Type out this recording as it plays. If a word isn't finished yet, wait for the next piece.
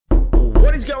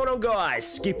What is going on, guys?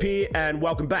 Skip here, and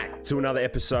welcome back to another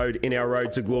episode in our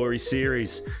Road to Glory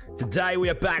series. Today we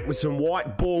are back with some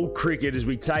white ball cricket as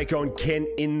we take on Kent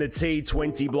in the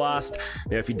T20 Blast.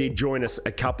 Now, if you did join us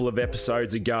a couple of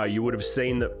episodes ago, you would have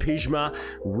seen that Pjizma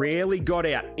rarely got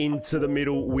out into the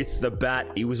middle with the bat.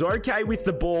 He was okay with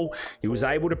the ball. He was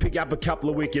able to pick up a couple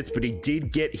of wickets, but he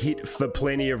did get hit for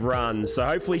plenty of runs. So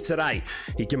hopefully today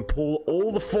he can pull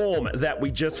all the form that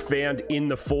we just found in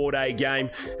the 4-day game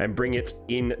and bring it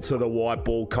into the white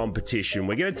ball competition.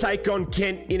 We're going to take on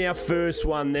Kent in our first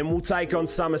one, then we'll take on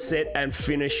Somerset and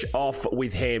finish off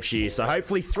with Hampshire. So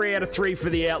hopefully 3 out of 3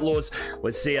 for the Outlaws.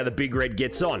 Let's see how the Big Red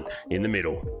gets on in the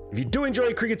middle. If you do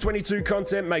enjoy Cricket 22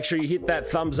 content, make sure you hit that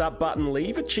thumbs up button,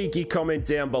 leave a cheeky comment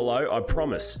down below. I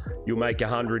promise you'll make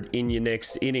 100 in your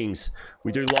next innings.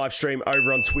 We do live stream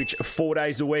over on Twitch 4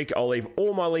 days a week. I'll leave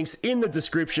all my links in the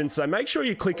description, so make sure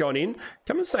you click on in,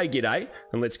 come and say g'day,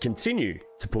 and let's continue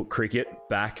to put cricket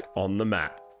back on the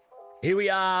map. Here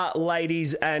we are,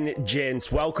 ladies and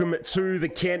gents. Welcome to the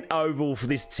Kent Oval for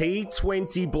this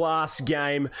T20 Blast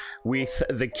game with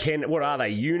the Kent, what are they,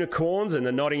 Unicorns and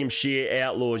the Nottinghamshire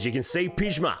Outlaws. You can see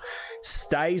Pjizma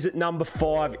stays at number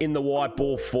 5 in the white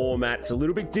ball format. It's a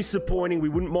little bit disappointing. We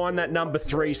wouldn't mind that number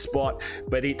 3 spot,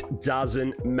 but it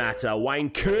doesn't matter.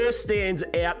 Wayne Kerr stands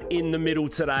out in the middle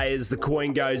today as the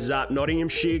coin goes up.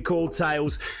 Nottinghamshire call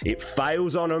tails. It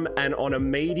fails on him and on a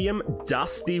medium,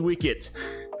 dusty wicket.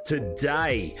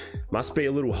 Today, must be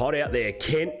a little hot out there.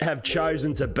 Kent have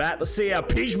chosen to bat. Let's see how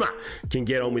Pjizma can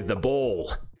get on with the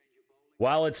ball.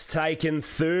 Well, it's taken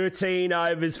 13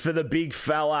 overs for the big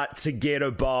fella to get a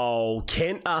bowl.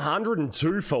 Kent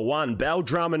 102 for 1.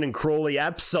 Drummond and Crawley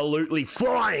absolutely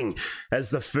flying as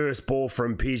the first ball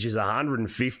from Pij is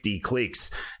 150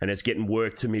 clicks. And it's getting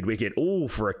worked to mid-wicket. Ooh,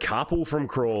 for a couple from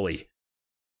Crawley.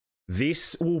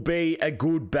 This will be a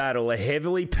good battle, a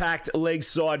heavily packed leg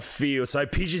side field. So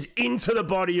Pij is into the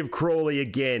body of Crawley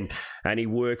again, and he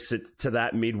works it to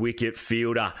that mid-wicket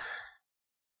fielder.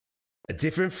 A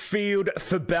different field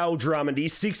for Drummond.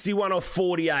 He's 61 off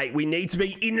 48. We need to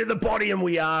be into the body, and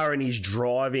we are, and he's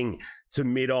driving to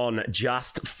mid-on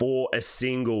just for a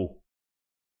single.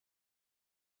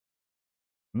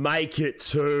 Make it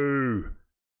 2.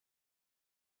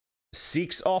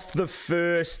 6 off the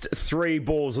first 3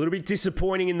 balls. A little bit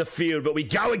disappointing in the field, but we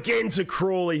go again to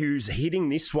Crawley, who's hitting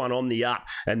this one on the up.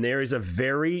 And there is a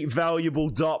very valuable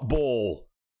dot ball.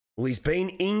 Well, he's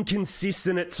been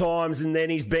inconsistent at times, and then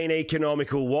he's been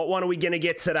economical. What one are we going to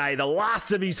get today? The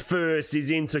last of his first is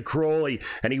into Crawley,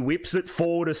 and he whips it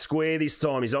forward a square this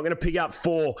time. He's not going to pick up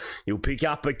 4. He'll pick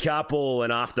up a couple,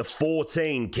 and after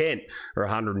 14, Kent are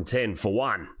 110 for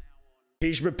 1.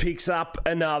 Pjizma picks up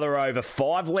another over.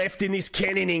 5 left in this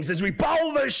Kent innings as we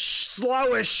bowl the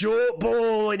slower short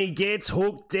ball, and he gets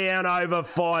hooked down over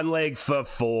fine leg for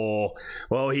 4.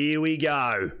 Well, here we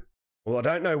go. Well, I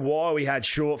don't know why we had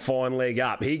short fine leg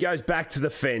up. He goes back to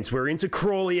the fence. We're into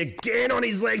Crawley again on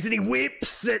his legs, and he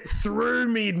whips it through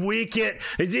mid-wicket.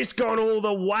 Has this gone all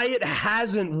the way? It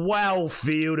hasn't. Well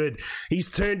fielded. He's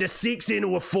turned a 6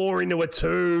 into a 4 into a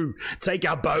 2. Take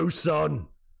a boson.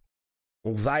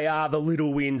 Well, they are the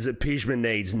little wins that Pjizma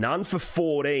needs. None for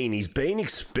 14. He's been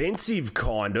expensive,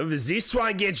 kind of, as this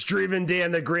one gets driven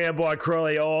down the ground by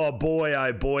Crawley. Oh, boy,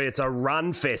 it's a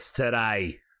run fest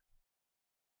today.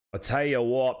 I'll tell you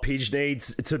what, Pij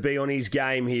needs to be on his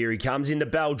game here. He comes into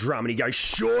Drummond. He goes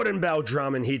short, and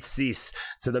Drummond hits this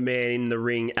to the man in the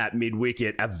ring at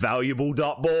mid-wicket. A valuable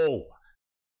dot ball.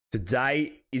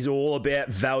 Today is all about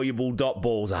valuable dot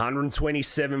balls.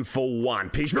 127 for 1.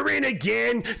 Pjizma in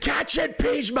again. Catch it,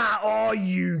 Pjizma. Oh,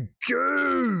 you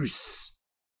goose.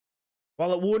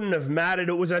 Well, it wouldn't have mattered.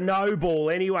 It was a no ball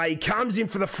anyway. He comes in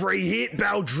for the free hit.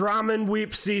 Drummond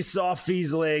whips this off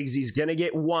his legs. He's going to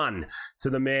get 1 to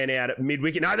the man out at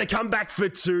mid-wicket. No, they come back for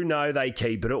 2. No, they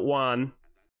keep it at 1.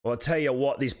 Well, I'll tell you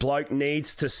what, this bloke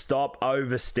needs to stop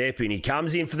overstepping. He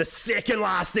comes in for the second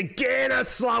last. Again, a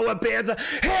slower bouncer.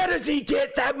 How does he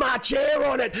get that much air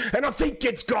on it? And I think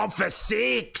it's gone for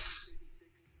 6.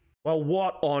 Well,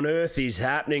 what on earth is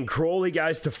happening? Crawley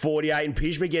goes to 48 and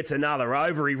Pjizma gets another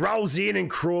over. He rolls in and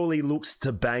Crawley looks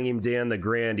to bang him down the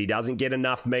ground. He doesn't get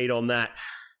enough meat on that,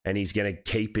 and he's going to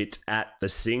keep it at the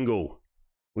single.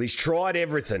 Well, he's tried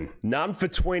everything. None for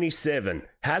 27.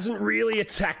 Hasn't really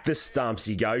attacked the stumps.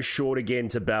 He goes short again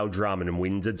to Drummond and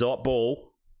wins a dot ball.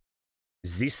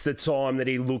 Is this the time that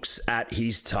he looks at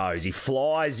his toes? He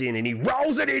flies in and he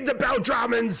rolls it into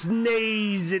Drummond's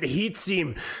knees. It hits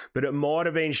him, but it might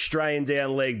have been straying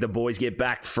down leg. The boys get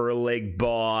back for a leg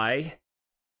bye.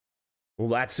 Well,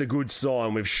 that's a good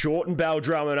sign. We've shortened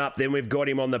Baldrummond up, then we've got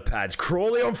him on the pads.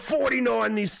 Crawley on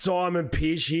 49 this time, and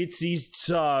Pij hits his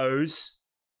toes.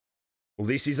 Well,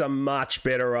 this is a much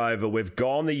better over. We've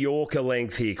gone the Yorker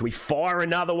length here. Can we fire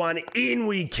another one in?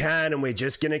 We can, and we're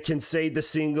just going to concede the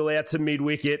single out to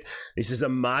mid-wicket. This is a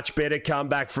much better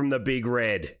comeback from the Big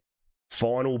Red.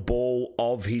 Final ball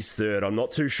of his third. I'm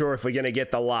not too sure if we're going to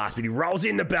get the last, but he rolls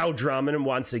in the Baldrummond and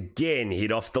once again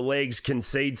hit off the legs,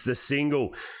 concedes the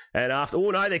single. And after,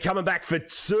 oh no, they're coming back for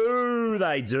two.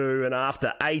 They do. And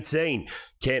after 18,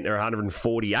 Kent are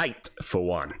 148 for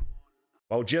one.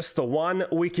 Well, just the one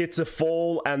wicket to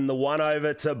fall and the one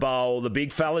over to bowl. The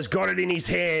big fella's got it in his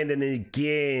hand, and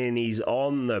again, he's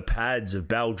on the pads of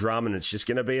Baldrummond. It's just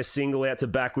going to be a single out to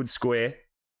backward square.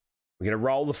 We're going to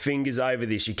roll the fingers over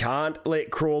this. You can't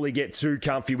let Crawley get too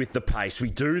comfy with the pace.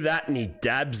 We do that, and he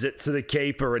dabs it to the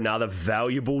keeper. Another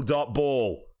valuable dot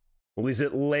ball. Well, is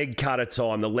it leg cutter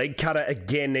time? The leg cutter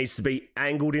again needs to be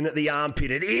angled in at the armpit.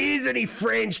 It is, and he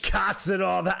French cuts it.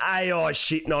 Oh, the AI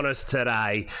shitting on us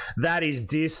today. That is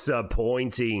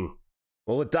disappointing.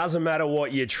 Well, it doesn't matter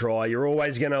what you try. You're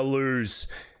always going to lose.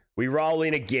 We roll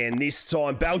in again. This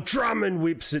time, Baldrummond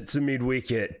whips it to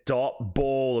mid-wicket. Dot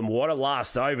ball, and what a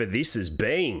last over this has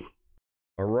been.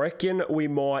 I reckon we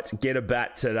might get a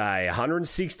bat today.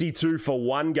 162 for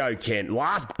one go, Kent.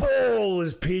 Last ball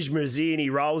as Pjizma's in. He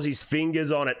rolls his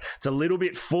fingers on it. It's a little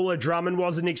bit fuller. Drummond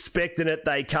wasn't expecting it.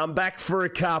 They come back for a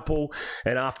couple.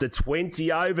 And after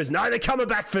 20 overs, no, they're coming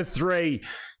back for three.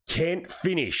 Kent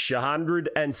finish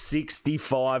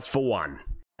 165 for one.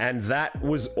 And that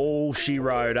was all she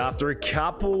wrote. After a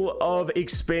couple of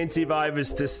expensive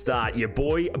overs to start, your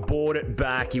boy brought it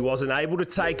back. He wasn't able to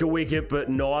take a wicket, but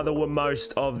neither were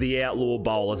most of the Outlaw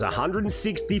bowlers.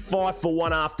 165 for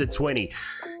one after 20.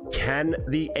 Can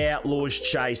the Outlaws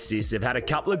chase this? They've had a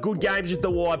couple of good games with the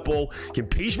white ball. Can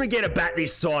Pjizma get a bat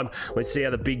this time? Let's see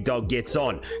how the big dog gets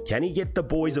on. Can he get the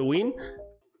boys a win?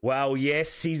 Well,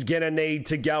 yes, he's going to need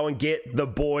to go and get the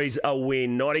boys a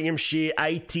win. Nottinghamshire,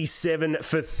 87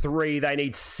 for 3. They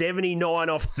need 79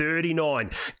 off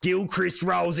 39. Gilchrist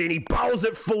rolls in. He bowls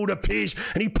it full to Pij,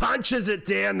 and he punches it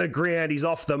down the ground. He's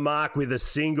off the mark with a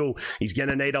single. He's going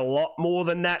to need a lot more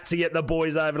than that to get the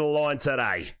boys over the line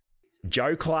today.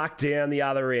 Joe Clark down the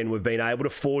other end. We've been able to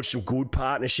forge some good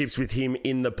partnerships with him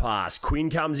in the past. Quinn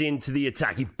comes into the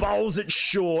attack. He bowls it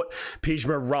short.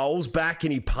 Pjizma rolls back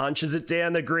and he punches it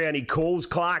down the ground. He calls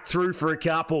Clark through for a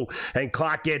couple and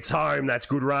Clark gets home. That's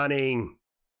good running.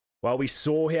 Well, we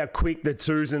saw how quick the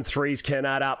twos and threes can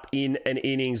add up in an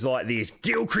innings like this.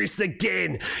 Gilchrist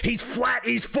again. He's flat.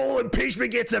 He's fallen.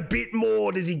 Pjizma gets a bit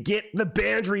more. Does he get the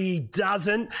boundary? He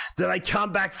doesn't. Do they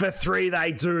come back for three?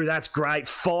 They do. That's great.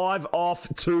 5 off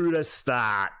 2 to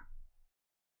start.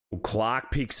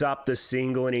 Clark picks up the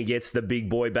single and he gets the big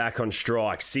boy back on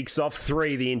strike. 6 off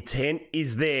 3. The intent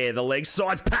is there. The leg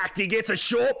side's packed. He gets a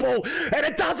short ball and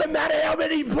it doesn't matter how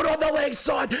many he put on the leg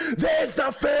side. There's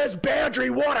the first boundary.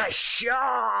 What a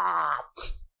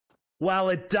shot. Well,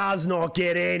 it does not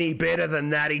get any better than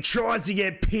that. He tries to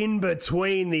get pinned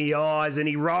between the eyes and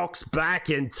he rocks back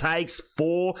and takes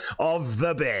 4 of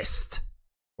the best.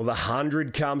 Well, the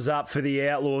 100 comes up for the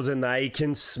Outlaws and they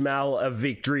can smell a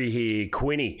victory here.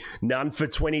 Quinny, none for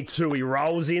 22. He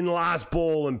rolls in last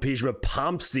ball and Pjizma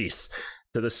pumps this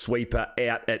to the sweeper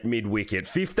out at mid-wicket.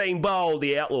 15 bowled,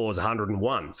 the Outlaws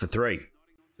 101 for 3.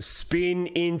 Spin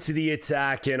into the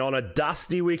attack and on a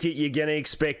dusty wicket, you're going to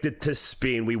expect it to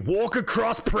spin. We walk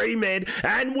across pre-med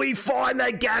and we find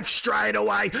the gap straight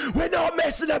away. We're not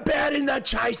messing about in the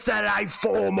chase today.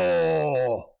 4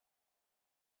 more.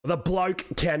 The bloke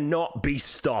cannot be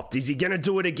stopped. Is he going to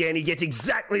do it again? He gets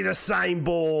exactly the same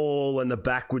ball and the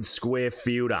backward square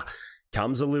fielder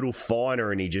comes a little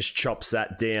finer and he just chops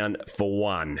that down for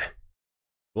 1.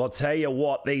 Well, I'll tell you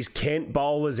what, these Kent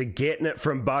bowlers are getting it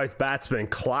from both batsmen.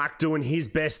 Clark doing his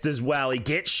best as well. He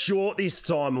gets short this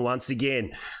time. Once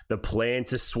again, the plan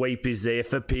to sweep is there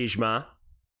for Pjizma.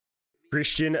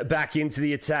 Christian back into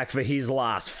the attack for his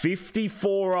last.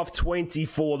 54 off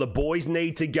 24. The boys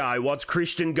need to go. What's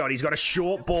Christian got? He's got a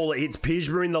short ball. It hits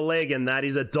Pjizma in the leg, and that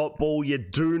is a dot ball you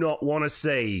do not want to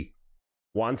see.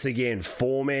 Once again,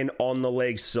 4 men on the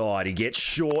leg side. He gets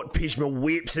short. Pjizma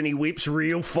whips, and he whips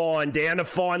real fine. Down to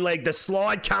fine leg. The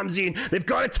slide comes in. They've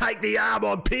got to take the arm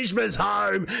on. Pjizma's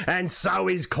home, and so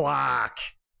is Clark.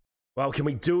 Well, can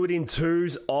we do it in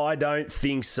twos? I don't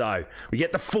think so. We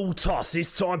get the full toss.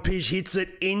 This time, Pij hits it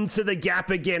into the gap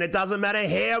again. It doesn't matter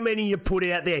how many you put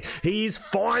out there. He is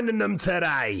finding them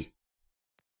today.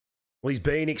 Well, he's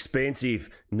been expensive.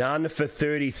 None for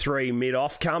 33.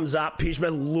 Mid-off comes up.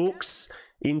 Pjizma looks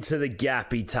into the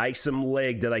gap. He takes some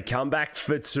leg. Do they come back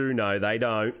for two? No, they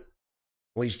don't.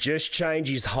 Well, he's just changed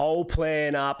his whole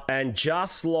plan up, and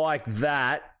just like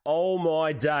that, oh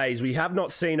my days, we have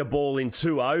not seen a ball in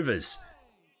 2 overs.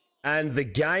 And the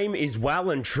game is well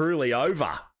and truly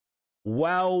over.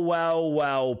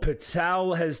 Well.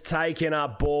 Patel has taken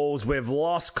up balls. We've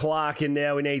lost Clark, and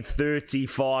now we need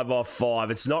 35 off 5.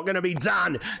 It's not going to be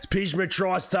done. Pjizma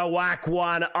tries to whack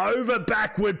one over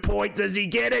backward point. Does he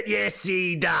get it? Yes,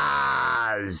 he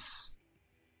does.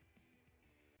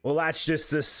 Well, that's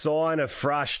just a sign of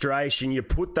frustration. You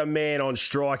put the man on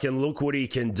strike and look what he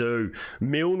can do.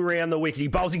 Milne round the wicket. He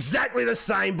bowls exactly the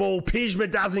same ball.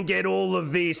 Pjizma doesn't get all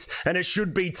of this, and it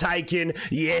should be taken.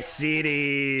 Yes, it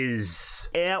is.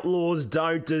 Outlaws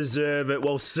don't deserve it.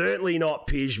 Well, certainly not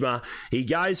Pjizma. He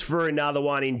goes for another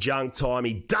one in junk time.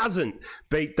 He doesn't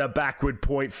beat the backward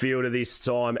point fielder this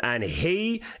time, and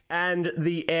he and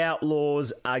the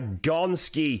Outlaws are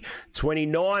gonski.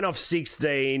 29 off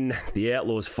 16. The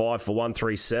Outlaws 5 for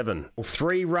 137. Well,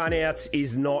 3 runouts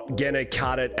is not gonna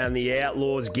cut it, and the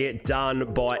Outlaws get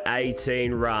done by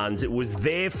 18 runs. It was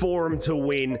there for them to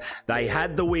win. They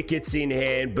had the wickets in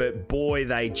hand, but boy,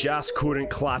 they just couldn't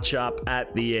clutch up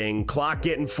at the end. Clark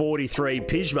getting 43.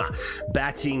 Pjizma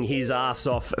batting his ass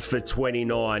off for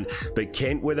 29. But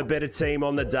Kent with a better team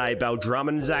on the day.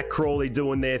 Drummond and Zach Crawley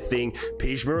doing their thing.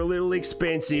 Pjizma a little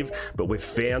expensive, but we've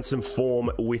found some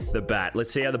form with the bat.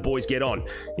 Let's see how the boys get on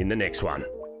in the next one.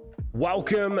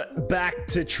 Welcome back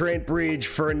to Trent Bridge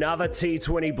for another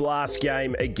T20 Blast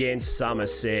game against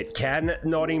Somerset. Can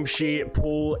Nottinghamshire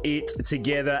pull it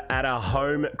together at a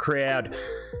home crowd?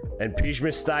 And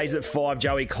Pjizma stays at 5.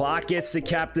 Joey Clark gets the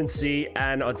captaincy,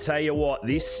 and I'll tell you what,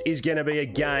 this is going to be a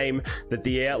game that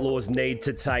the Outlaws need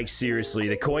to take seriously.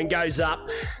 The coin goes up.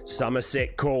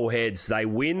 Somerset call heads. They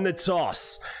win the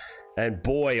toss. And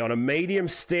boy, on a medium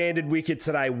standard wicket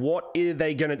today, what are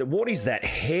they going to do? What is that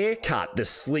haircut? The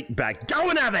slick back. Go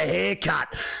and have a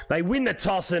haircut. They win the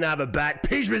toss and have a bat.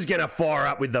 Pjizma's going to fire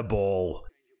up with the ball.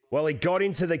 Well, he got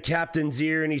into the captain's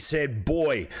ear and he said,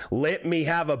 boy, let me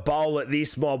have a bowl at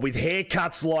this mob. With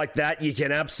haircuts like that, you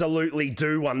can absolutely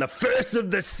do one. The first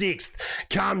of the 6th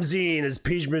comes in as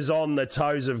Pjizma's on the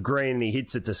toes of green, and he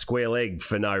hits it to square leg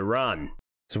for no run.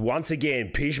 So once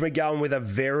again, Pjizma going with a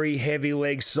very heavy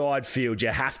leg side field. You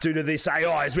have to this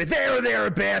AI as we're there or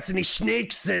thereabouts, and he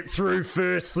sneaks it through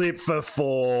first slip for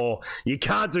 4. You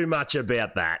can't do much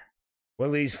about that.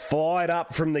 Well, he's fired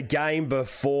up from the game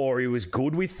before. He was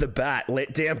good with the bat,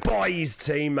 let down by his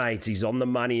teammates. He's on the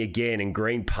money again, and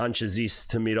Green punches this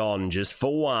to mid-on just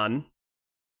for 1.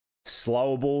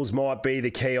 Slower balls might be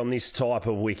the key on this type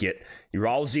of wicket. He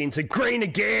rolls into Green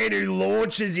again, who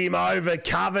launches him over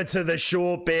cover to the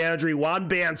short boundary. 1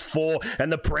 bounce 4,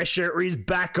 and the pressure is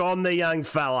back on the young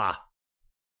fella.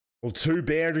 Well, 2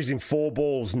 boundaries in 4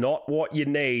 balls, not what you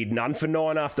need. None for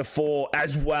 9 after 4,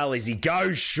 as well as he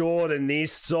goes short, and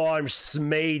this time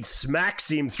Smeed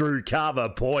smacks him through cover.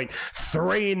 Point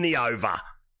 3 in the over.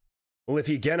 Well, if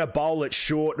you're going to bowl it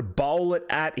short, bowl it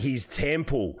at his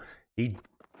temple. He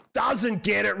doesn't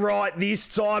get it right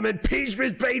this time, and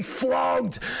Pjizma's been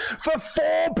flogged for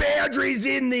 4 boundaries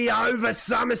in the over.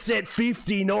 Somerset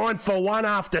 59 for 1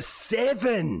 after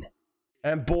 7.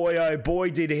 And boy, oh boy,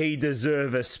 did he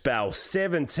deserve a spell.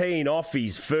 17 off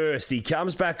his first. He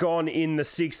comes back on in the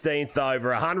 16th over.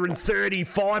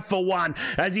 135 for 1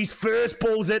 as his first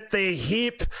ball's at the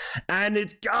hip, and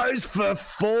it goes for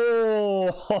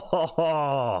 4.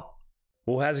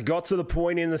 Well, has it got to the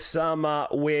point in the summer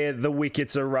where the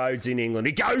wickets are roads in England?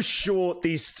 He goes short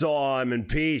this time, and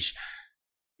Pjizma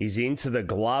is into the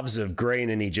gloves of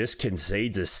Green, and he just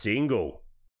concedes a single.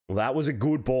 Well, that was a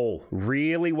good ball.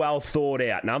 Really well thought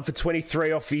out. None for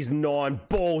 23 off his 9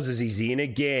 balls as he's in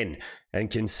again and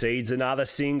concedes another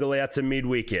single out to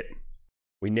mid-wicket.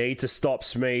 We need to stop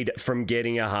Smeed from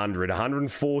getting 100.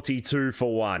 142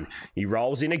 for 1. He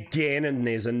rolls in again, and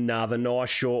there's another nice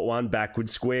short one. Backward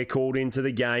square called into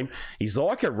the game. He's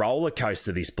like a roller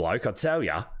coaster, this bloke, I tell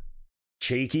ya.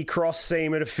 Cheeky cross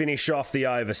seamer to finish off the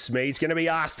over. Smeed's going to be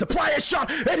asked to play a shot.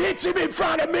 It hits him in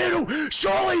front of middle.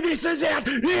 Surely this is out.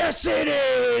 Yes, it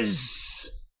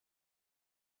is.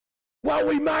 Well,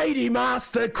 we made him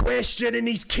ask the question, and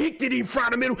he's kicked it in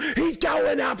front of middle. He's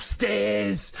going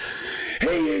upstairs.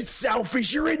 He is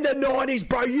selfish. You're in the 90s,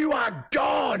 bro. You are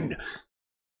gone.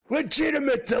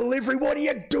 Legitimate delivery. What are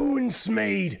you doing,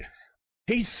 Smeed?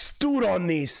 He stood on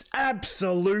this,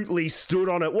 absolutely stood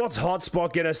on it. What's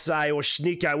Hotspot going to say, or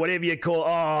Schnicko, whatever you call it?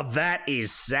 Oh, that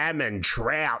is salmon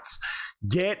trouts.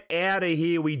 Get out of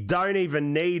here. We don't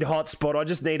even need Hotspot. I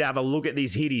just need to have a look at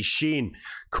this hit his shin.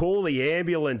 Call the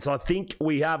ambulance. I think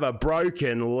we have a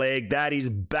broken leg. That is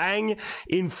bang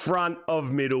in front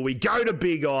of middle. We go to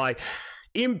Big Eye.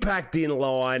 Impact in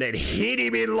line, it hit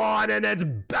him in line, and it's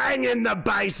banging the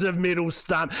base of middle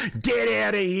stump. Get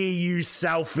out of here, you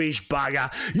selfish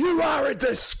bugger. You are a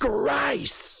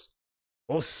disgrace.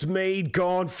 Well, Smeed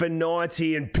gone for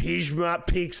 90, and Pjizma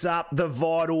picks up the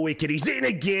vital wicket. He's in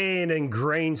again, and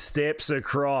Green steps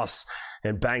across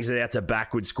and bangs it out to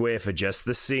backward square for just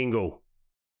the single.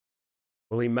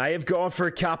 Well, he may have gone for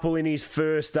a couple in his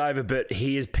first over, but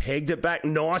he has pegged it back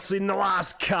nicely in the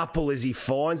last couple as he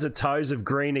finds the toes of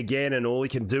Green again, and all he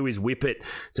can do is whip it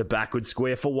to backward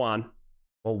square for one.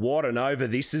 Well, what an over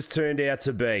this has turned out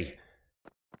to be.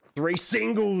 3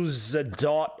 singles, a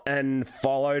dot, and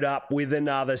followed up with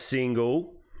another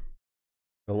single.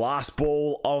 The last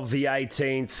ball of the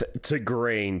 18th to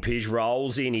Green. Pij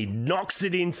rolls in. He knocks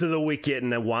it into the wicket.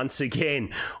 And then once again,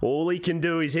 all he can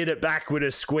do is hit it back with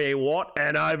a square. What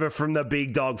an over from the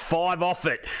big dog. 5 off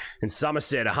it. And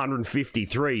Somerset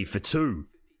 153 for 2.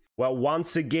 Well,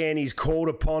 once again, he's called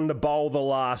upon to bowl the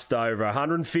last over.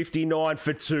 159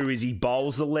 for 2 as he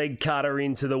bowls the leg cutter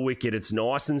into the wicket. It's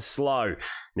nice and slow.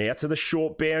 Now to the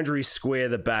short boundary square,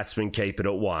 the batsmen keep it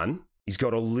at 1. He's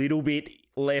got a little bit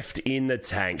left in the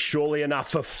tank. Surely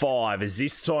enough for 5 as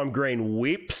this time Green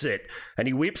whips it. And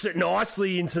he whips it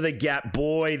nicely into the gap.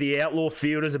 Boy, the Outlaw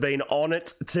fielders have been on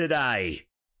it today.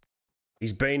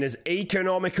 He's been as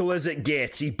economical as it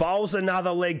gets. He bowls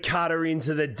another leg cutter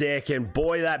into the deck, and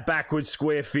boy, that backward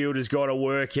square fielder's got to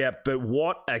work out. But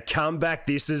what a comeback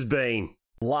this has been.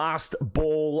 Last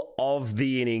ball of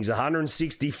the innings,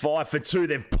 165 for 2.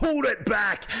 They've pulled it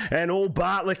back, and all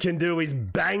Bartlett can do is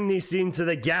bang this into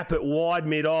the gap at wide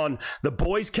mid-on. The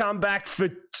boys come back for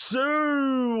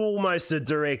 2, almost a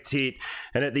direct hit.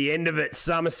 And at the end of it,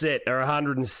 Somerset are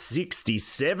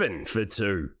 167 for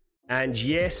 2. And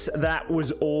yes, that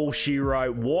was all she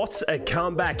wrote. What a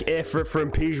comeback effort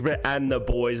from Pjizma and the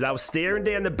boys. They were staring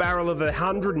down the barrel of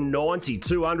 190,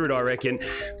 200, I reckon.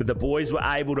 But the boys were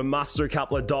able to muster a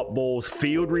couple of dot balls,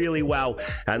 field really well,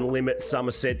 and limit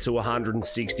Somerset to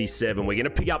 167. We're going to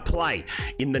pick up play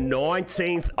in the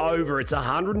 19th over. It's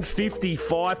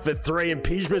 155 for 3, and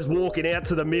Pjizma's walking out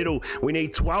to the middle. We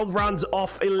need 12 runs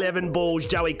off 11 balls.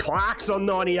 Joey Clark's on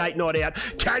 98 not out.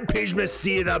 Can Pjizma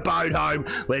steer the boat home?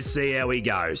 Let's see how he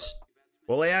goes.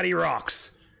 Well, out he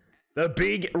rocks. The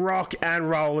big rock and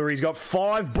roller. He's got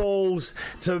 5 balls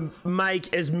to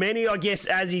make as many, I guess,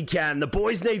 as he can. The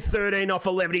boys need 13 off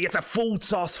 11. He gets a full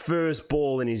toss first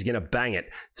ball, and he's going to bang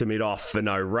it to mid-off for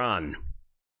no run.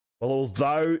 Well,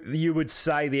 although you would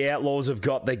say the Outlaws have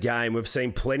got the game, we've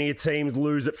seen plenty of teams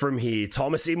lose it from here.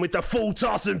 Thomas in with the full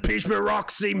toss, and Pjizma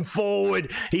rocks him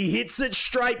forward. He hits it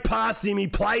straight past him. He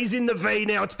plays in the V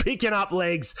now. It's picking up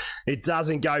legs. It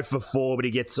doesn't go for 4, but he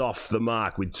gets off the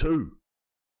mark with 2.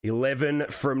 11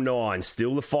 from 9.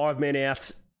 Still the 5 men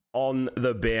out on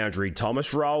the boundary.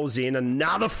 Thomas rolls in.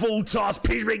 Another full toss.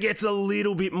 Pjizma gets a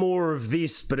little bit more of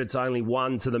this, but it's only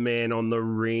 1 to the man on the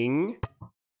ring.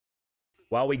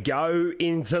 Well, we go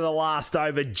into the last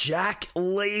over. Jack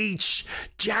Leach.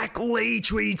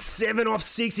 We need 7 off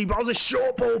 6. He bowls a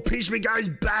short ball. Pjizma goes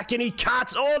back and he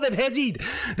cuts. Oh, they've hezzied.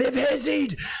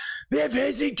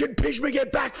 Can Pjizma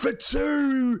get back for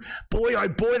 2? Boy, oh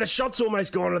boy, the shot's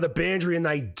almost gone to the boundary, and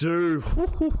they do.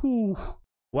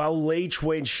 Well, Leach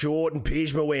went short and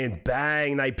Pjizma went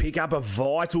bang. They pick up a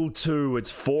vital 2.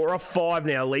 It's 4 off 5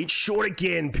 now. Leach short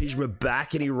again. Pjizma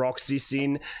back, and he rocks this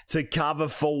in to cover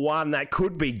for 1. That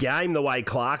could be game the way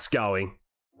Clark's going.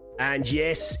 And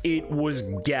yes, it was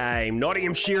game.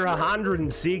 Nottinghamshire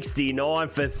 169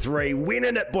 for 3,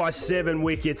 winning it by 7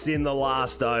 wickets in the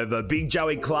last over. Big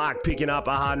Joey Clark picking up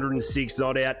 106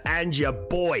 not out, and your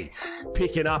boy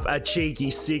picking up a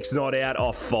cheeky 6 not out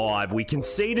off 5. We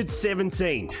conceded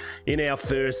 17 in our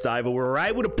first over. We were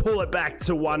able to pull it back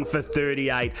to 1 for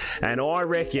 38, and I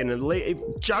reckon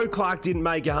if Joe Clark didn't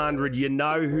make 100, you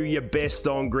know who your best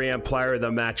on-ground player of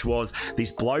the match was.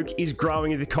 This bloke is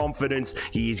growing the confidence.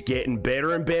 He is getting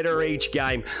better and better each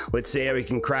game. Let's see how he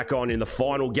can crack on in the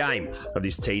final game of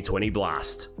this T20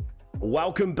 Blast.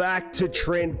 Welcome back to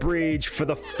Trent Bridge for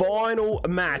the final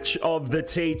match of the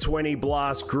T20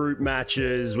 Blast group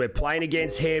matches. We're playing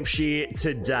against Hampshire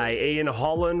today. Ian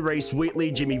Holland, Reece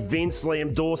Whitley, Jimmy Vince,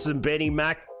 Liam Dawson, Benny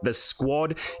Mack, The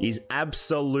squad is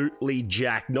absolutely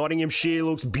jacked. Nottinghamshire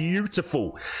looks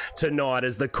beautiful tonight.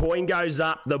 As the coin goes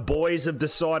up, the boys have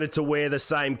decided to wear the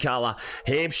same colour.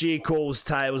 Hampshire calls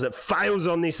tails. It fails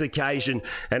on this occasion.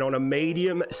 And on a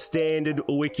medium standard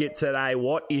wicket today,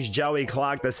 what is Joey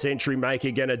Clark, the century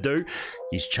maker, going to do?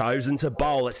 He's chosen to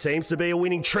bowl. It seems to be a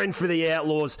winning trend for the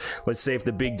Outlaws. Let's see if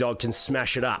the big dog can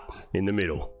smash it up in the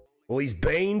middle. Well, he's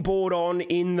been brought on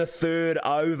in the third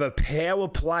over. Power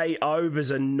play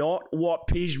overs are not what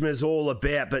Pjizma's all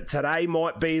about, but today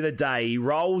might be the day. He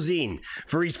rolls in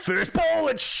for his first ball.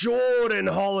 It's short, and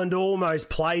Holland almost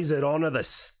plays it onto the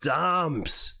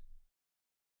stumps.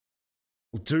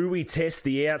 Do we test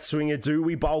the outswinger? Do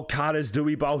we bowl cutters? Do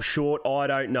we bowl short? I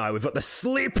don't know. We've got the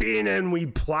slip in, and we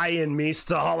play and miss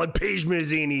to Holland.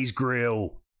 Pjizma's in his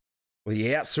grill. Well,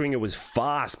 the outswinger was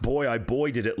fast. Boy, oh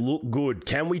boy, did it look good.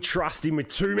 Can we trust him with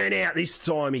 2 men out this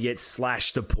time? He gets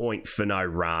slashed to point for no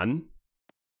run.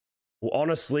 Well,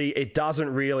 honestly, it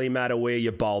doesn't really matter where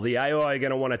you bowl. The AI are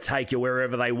going to want to take you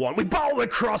wherever they want. We bowl the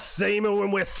cross seamer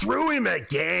and we're through him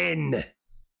again.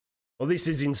 Well, this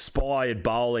is inspired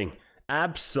bowling.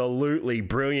 Absolutely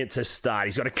brilliant to start.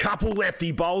 He's got a couple left.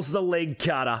 He bowls the leg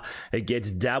cutter. It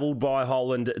gets dabbled by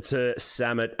Holland to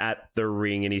Samet at the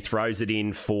ring, and he throws it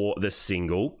in for the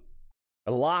single.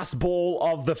 The last ball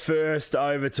of the first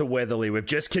over to Weatherly. We've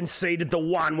just conceded the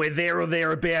one. We're there or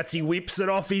thereabouts. He whips it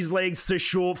off his legs to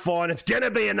short fine. It's going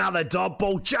to be another dot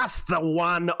ball. Just the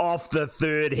one off the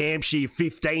third. Hampshire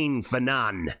 15 for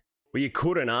none. Well, you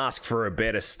couldn't ask for a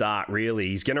better start, really.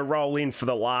 He's going to roll in for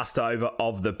the last over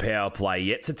of the power play.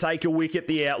 Yet to take a wicket,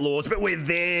 the Outlaws, but we're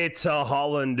there to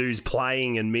Holland, who's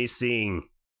playing and missing.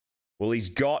 Well,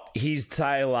 he's got his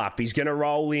tail up. He's going to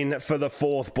roll in for the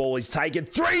fourth ball. He's taken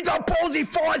 3 dot balls. He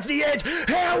finds the edge.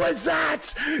 How was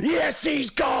that? Yes, he's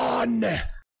gone.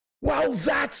 Well,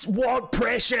 that's what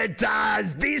pressure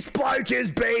does. This bloke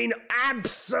has been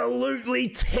absolutely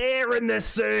tearing the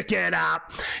circuit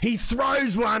up. He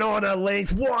throws one on a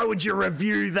length. Why would you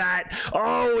review that?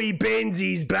 Oh, he bends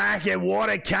his back, and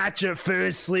what a catch at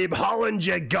first slip. Holland,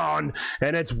 you're gone.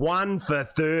 And it's 1 for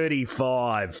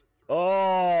 35.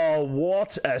 Oh,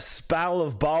 what a spell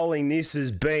of bowling this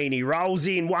has been. He rolls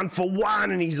in 1 for 1,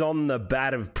 and he's on the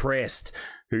bat of Prest,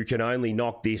 who can only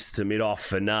knock this to mid-off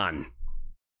for none.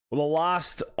 Well, the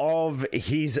last of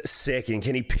his second.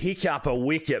 Can he pick up a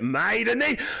wicket, maiden?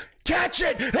 He catch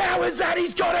it! How is that?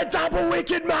 He's got a double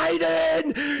wicket,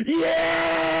 maiden!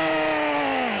 Yes!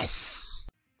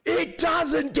 It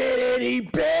doesn't get any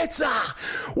better!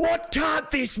 What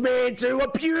can't this man do? A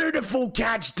beautiful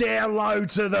catch down low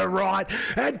to the right,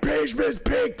 and Pjizma's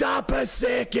picked up a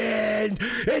second!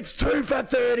 It's 2 for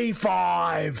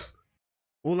 35!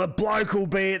 Well, the bloke will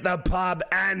be at the pub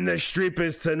and the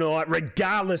strippers tonight,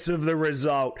 regardless of the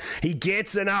result. He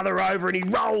gets another over and he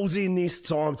rolls in this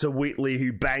time to Whitley,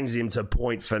 who bangs him to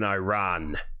point for no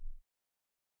run.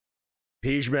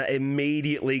 Pjizma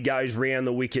immediately goes round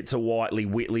the wicket to Whitley.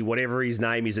 Whitley, whatever his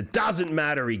name is, it doesn't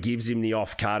matter. He gives him the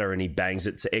off cutter and he bangs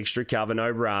it to extra cover, no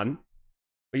run.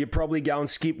 Well, you're probably going,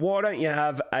 Skip, why don't you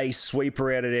have a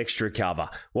sweeper out at extra cover?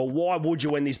 Well, why would you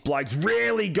when this bloke's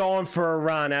rarely gone for a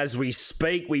run? As we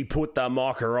speak, we put the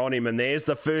mocker on him, and there's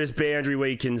the first boundary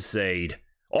we concede.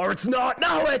 Or it's not.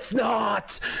 No, it's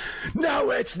not.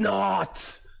 No, it's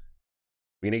not.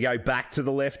 We're going to go back to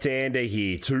the left-hander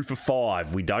here. 2 for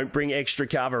 5. We don't bring extra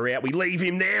cover out. We leave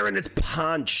him there, and it's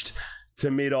punched to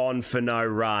mid-on for no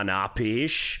run.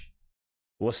 Up-ish.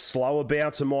 Well, a slower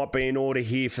bouncer might be in order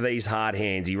here for these hard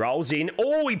hands. He rolls in.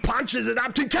 Oh, he punches it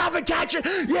up to cover catch it.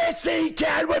 Yes, he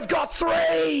can. We've got 3.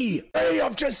 Hey,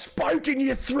 I've just spoken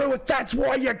you through it. That's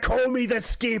why you call me the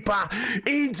skipper.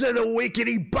 Into the wicket.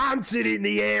 He bumps it in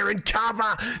the air, and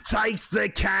cover takes the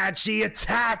catch. He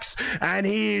attacks, and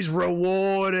he is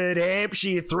rewarded.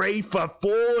 Hampshire 3 for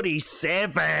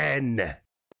 47.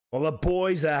 Well, the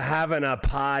boys are having a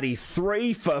party.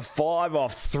 3 for 5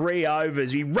 off 3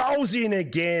 overs. He rolls in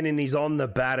again, and he's on the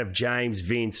bat of James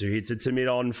Vince, who hits it to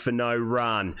mid-on for no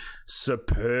run.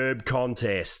 Superb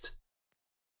contest.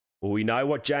 Well, we know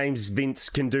what James Vince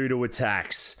can do to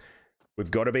attacks. We've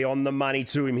got to be on the money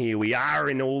to him here. We are,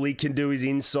 and all he can do is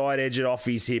inside edge it off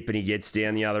his hip, and he gets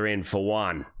down the other end for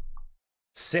 1.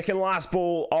 Second last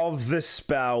ball of the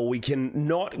spell. We can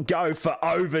not go for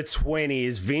over 20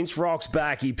 as Vince rocks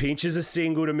back. He pinches a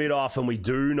single to mid-off, and we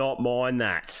do not mind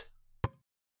that.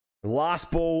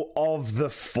 Last ball of the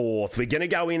fourth. We're going to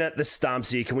go in at the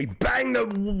stumps here. Can we bang the...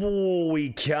 Oh,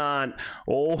 we can't.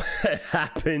 All that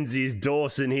happens is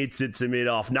Dawson hits it to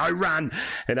mid-off. No run.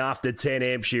 And after 10,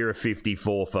 Hampshire are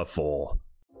 54 for 4.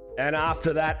 And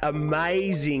after that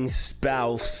amazing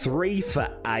spell, 3 for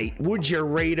 8. Would you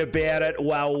read about it?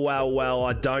 Well,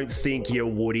 I don't think you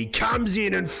would. He comes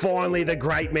in and finally the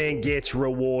great man gets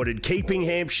rewarded, keeping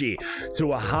Hampshire to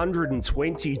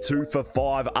 122 for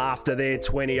 5 after their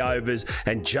 20 overs.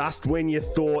 And just when you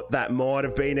thought that might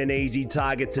have been an easy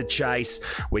target to chase,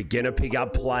 we're going to pick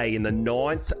up play in the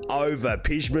 9th over.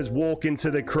 Pjizma's walking to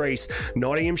the crease.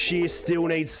 Nottinghamshire still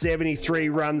needs 73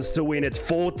 runs to win. It's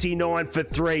 49 for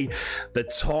 3. The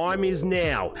time is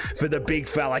now for the big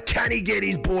fella. Can he get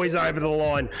his boys over the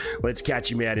line? Let's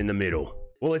catch him out in the middle.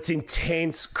 Well, it's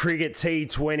intense cricket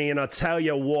T20, and I tell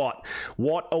you what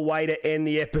a way to end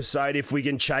the episode if we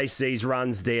can chase these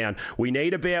runs down. We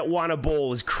need about 1 a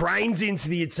ball as Crane's into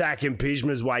the attack, and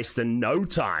Pjizma's wasting no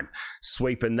time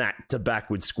sweeping that to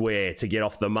backward square to get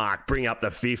off the mark, bring up the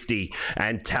 50,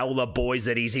 and tell the boys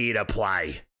that he's here to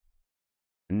play.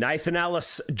 Nathan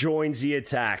Ellis joins the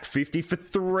attack. 50 for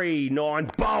 3.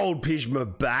 9 bowled.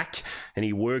 Pjizma back. And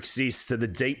he works this to the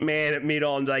deep man at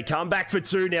mid-on. They come back for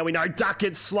 2 now. We know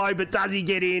Duckett's slow, but does he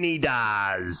get in? He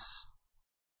does.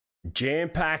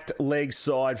 Jam-packed leg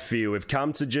side field. We've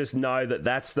come to just know that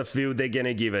that's the field they're going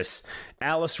to give us.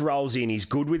 Ellis rolls in. He's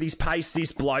good with his pace,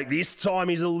 this bloke. This time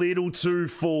he's a little too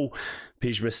full.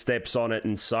 Pjizma steps on it,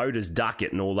 and so does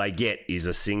Duckett, and all they get is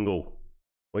a single.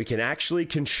 We can actually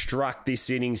construct this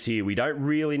innings here. We don't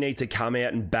really need to come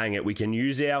out and bang it. We can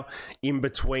use our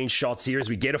in-between shots here as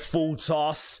we get a full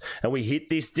toss and we hit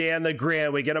this down the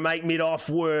ground. We're going to make mid-off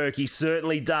work. He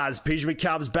certainly does. Pjizma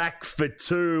comes back for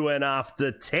 2, and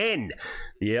after 10,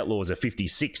 the Outlaws are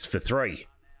 56 for 3.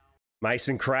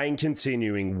 Mason Crane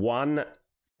continuing 1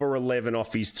 for 11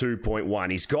 off his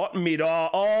 2.1. He's got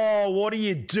mid-off. Oh, what are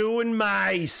you doing,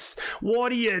 Mace?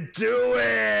 What are you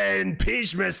doing?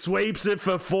 Pjizma sweeps it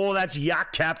for 4. That's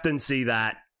yuck captaincy,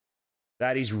 that.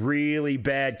 That is really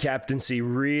bad captaincy,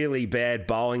 really bad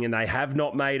bowling, and they have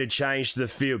not made a change to the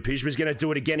field. Pjizma's going to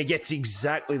do it again. He gets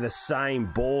exactly the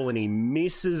same ball, and he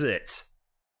misses it.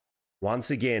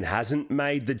 Once again, hasn't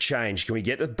made the change. Can we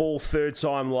get the ball 3rd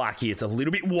time lucky? It's a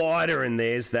little bit wider, and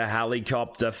there's the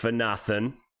helicopter for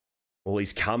nothing. Well,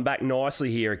 he's come back nicely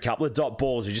here. A couple of dot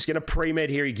balls. We're just going to pre-med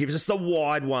here. He gives us the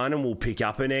wide one, and we'll pick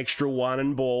up an extra 1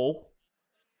 and ball.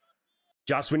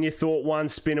 Just when you thought one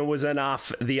spinner was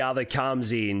enough, the other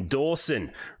comes in.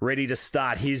 Dawson, ready to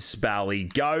start his spell. He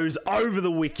goes over the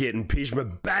wicket, and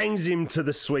Pjizma bangs him to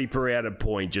the sweeper out of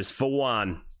point just for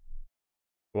 1.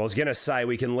 Well, I was going to say,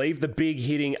 we can leave the big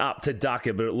hitting up to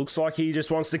Ducker, but it looks like he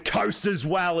just wants to coast as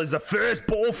well as the first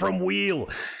ball from Wheel.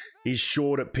 He's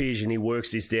short at Pij, and he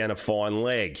works this down a fine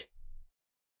leg.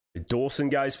 Dawson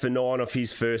goes for 9 off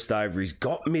his first over. He's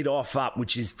got mid-off up,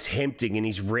 which is tempting, and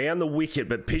he's round the wicket,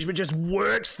 but Pjizma just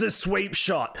works the sweep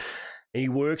shot. And he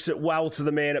works it well to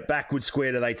the man at backward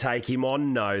square. Do they take him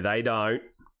on? No, they don't.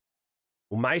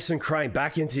 Well, Mason Crane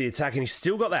back into the attack, and he's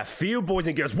still got that field, boys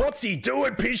and girls. What's he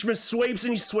doing? Pjizma sweeps,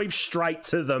 and he sweeps straight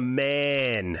to the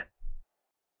man.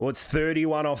 Well, it's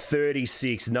 31 off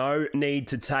 36. No need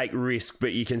to take risk,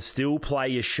 but you can still play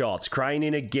your shots. Crane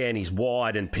in again. He's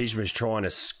wide, and Pjizma's trying to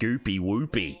scoopy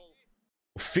whoopy.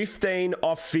 15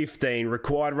 off 15.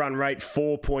 Required run rate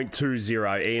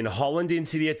 4.20. Ian Holland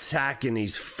into the attack, and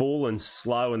he's full and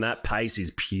slow, and that pace is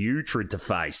putrid to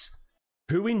face.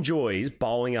 Who enjoys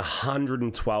bowling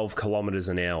 112 kilometres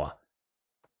an hour?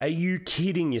 Are you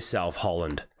kidding yourself,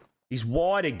 Holland? He's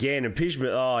wide again, and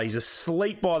Pjizma, he's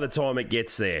asleep by the time it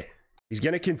gets there. He's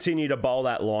going to continue to bowl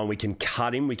that line. We can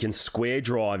cut him. We can square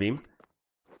drive him.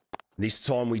 This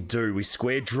time we do. We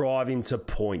square drive him to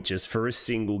point just for a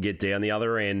single, get down the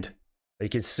other end. You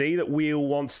can see that Wheel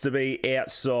wants to be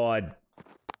outside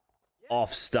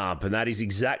off stump, and that is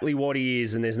exactly what he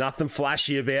is, and there's nothing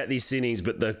flashy about this innings,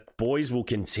 but the boys will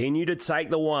continue to take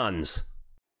the ones.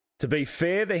 To be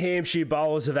fair, the Hampshire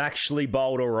bowlers have actually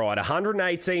bowled all right.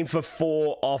 118 for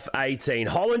 4 off 18.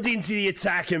 Holland into the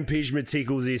attack, and Pjizma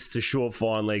tickles this to short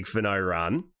fine leg for no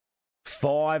run.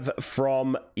 5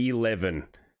 from 11.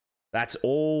 That's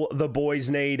all the boys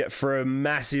need for a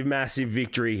massive, massive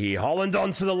victory here. Holland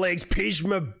onto the legs.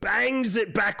 Pjizma bangs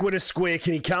it backward a square.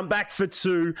 Can he come back for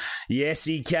 2? Yes,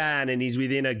 he can, and he's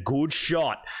within a good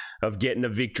shot of getting the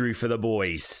victory for the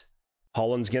boys.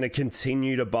 Holland's going to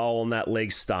continue to bowl on that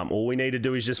leg stump. All we need to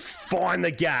do is just find the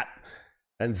gap.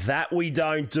 And that we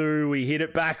don't do. We hit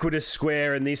it backward a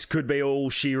square, and this could be all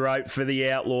she wrote for the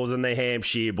Outlaws and the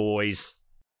Hampshire boys.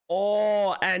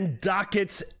 Oh, and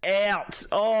Duckett's out.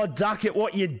 Oh, Duckett,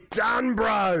 what you done,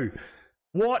 bro?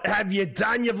 What have you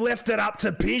done? You've left it up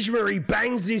to Pjizma. He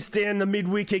bangs this down the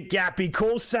mid-wicket gap. He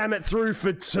calls Samet through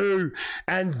for 2.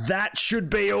 And that should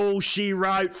be all she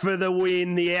wrote for the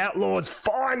win. The Outlaws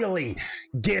finally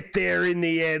get there in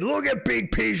the end. Look at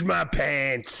big Pjizma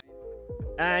Pant.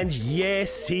 And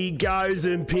yes, he goes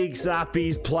and picks up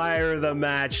his player of the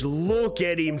match. Look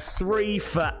at him, 3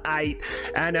 for 8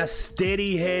 and a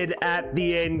steady head at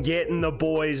the end, getting the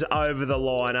boys over the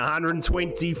line.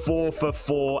 124 for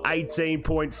 4,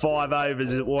 18.5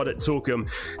 overs is what it took him.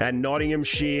 And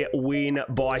Nottinghamshire win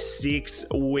by 6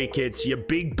 wickets. Your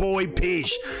big boy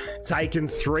Pij taking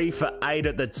 3 for 8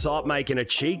 at the top, making a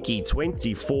cheeky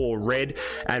 24 red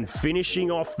and finishing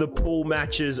off the pool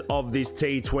matches of this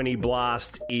T20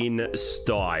 Blast in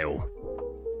style.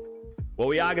 Well,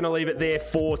 we are going to leave it there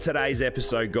for today's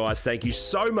episode, guys. Thank you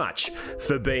so much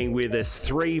for being with us.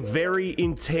 3 very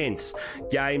intense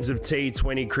games of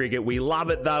T20 cricket. We love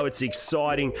it, though. It's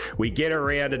exciting. We get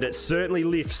around it. It certainly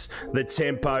lifts the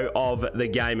tempo of the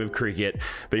game of cricket.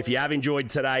 But if you have enjoyed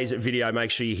today's video,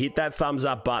 make sure you hit that thumbs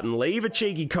up button. Leave a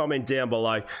cheeky comment down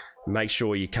below. Make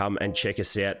sure you come and check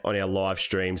us out on our live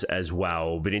streams as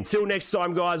well. But until next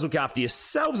time, guys, look after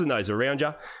yourselves and those around you,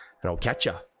 and I'll catch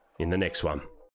you in the next one.